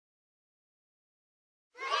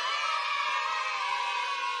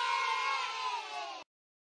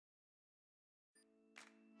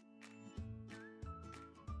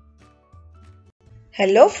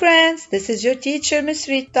Hello friends, this is your teacher Miss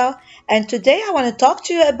Rita, and today I want to talk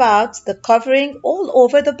to you about the covering all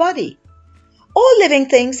over the body. All living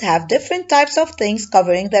things have different types of things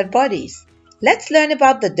covering their bodies. Let's learn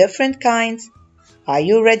about the different kinds. Are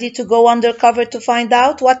you ready to go undercover to find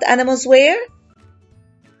out what animals wear?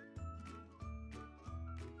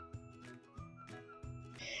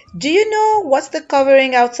 Do you know what's the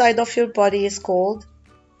covering outside of your body is called?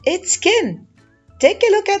 It's skin. Take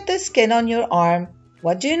a look at the skin on your arm.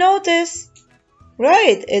 What do you notice?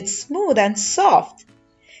 Right, it's smooth and soft.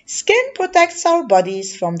 Skin protects our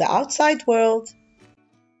bodies from the outside world.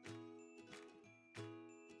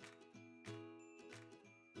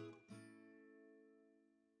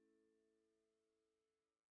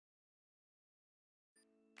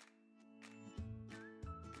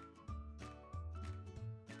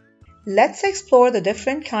 Let's explore the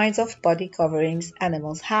different kinds of body coverings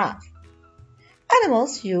animals have.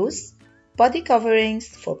 Animals use body coverings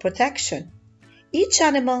for protection. Each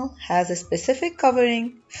animal has a specific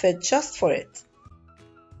covering fit just for it.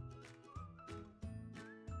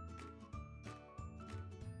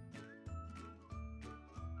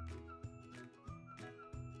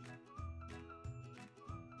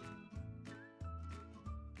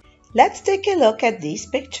 Let's take a look at these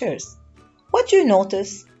pictures. What do you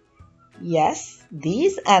notice? Yes,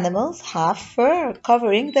 these animals have fur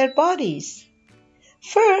covering their bodies.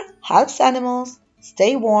 Fur helps animals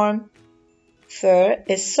stay warm. Fur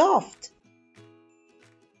is soft.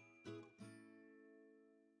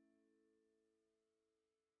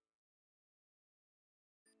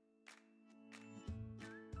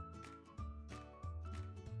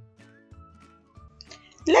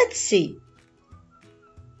 Let's see.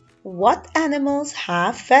 What animals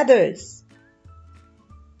have feathers?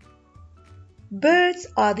 Birds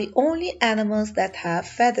are the only animals that have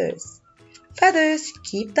feathers. Feathers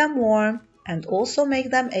keep them warm and also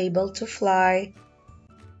make them able to fly.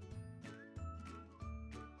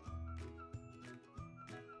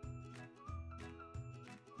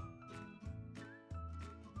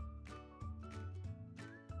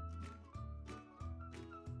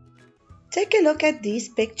 Take a look at these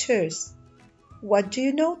pictures. What do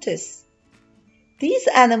you notice? These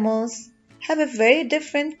animals have a very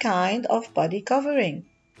different kind of body covering.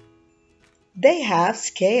 They have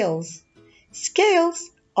scales.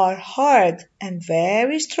 Scales are hard and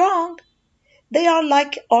very strong. They are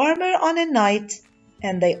like armor on a knight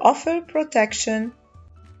and they offer protection.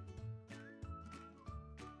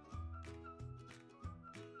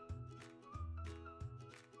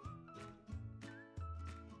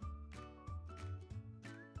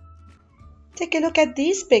 Take a look at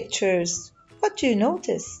these pictures. What do you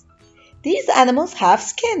notice? These animals have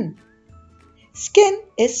skin. Skin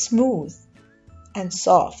is smooth and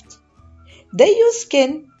soft. They use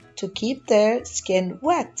skin to keep their skin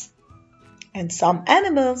wet. And some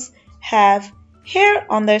animals have hair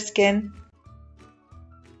on their skin.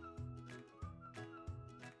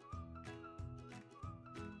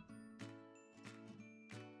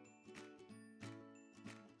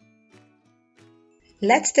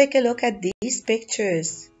 Let's take a look at these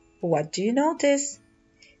pictures. What do you notice?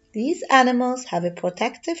 These animals have a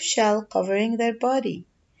protective shell covering their body.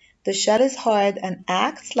 The shell is hard and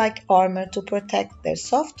acts like armor to protect their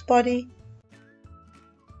soft body.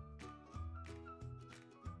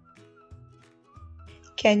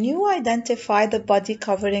 Can you identify the body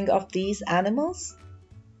covering of these animals?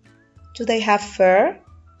 Do they have fur,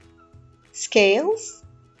 scales,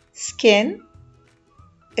 skin,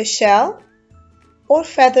 a shell, or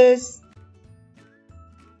feathers?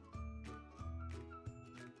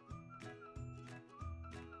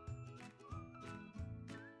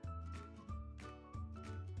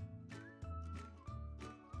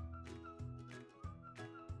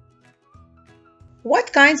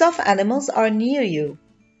 What kinds of animals are near you?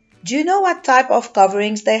 Do you know what type of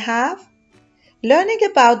coverings they have? Learning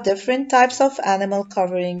about different types of animal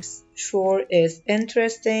coverings sure is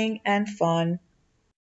interesting and fun.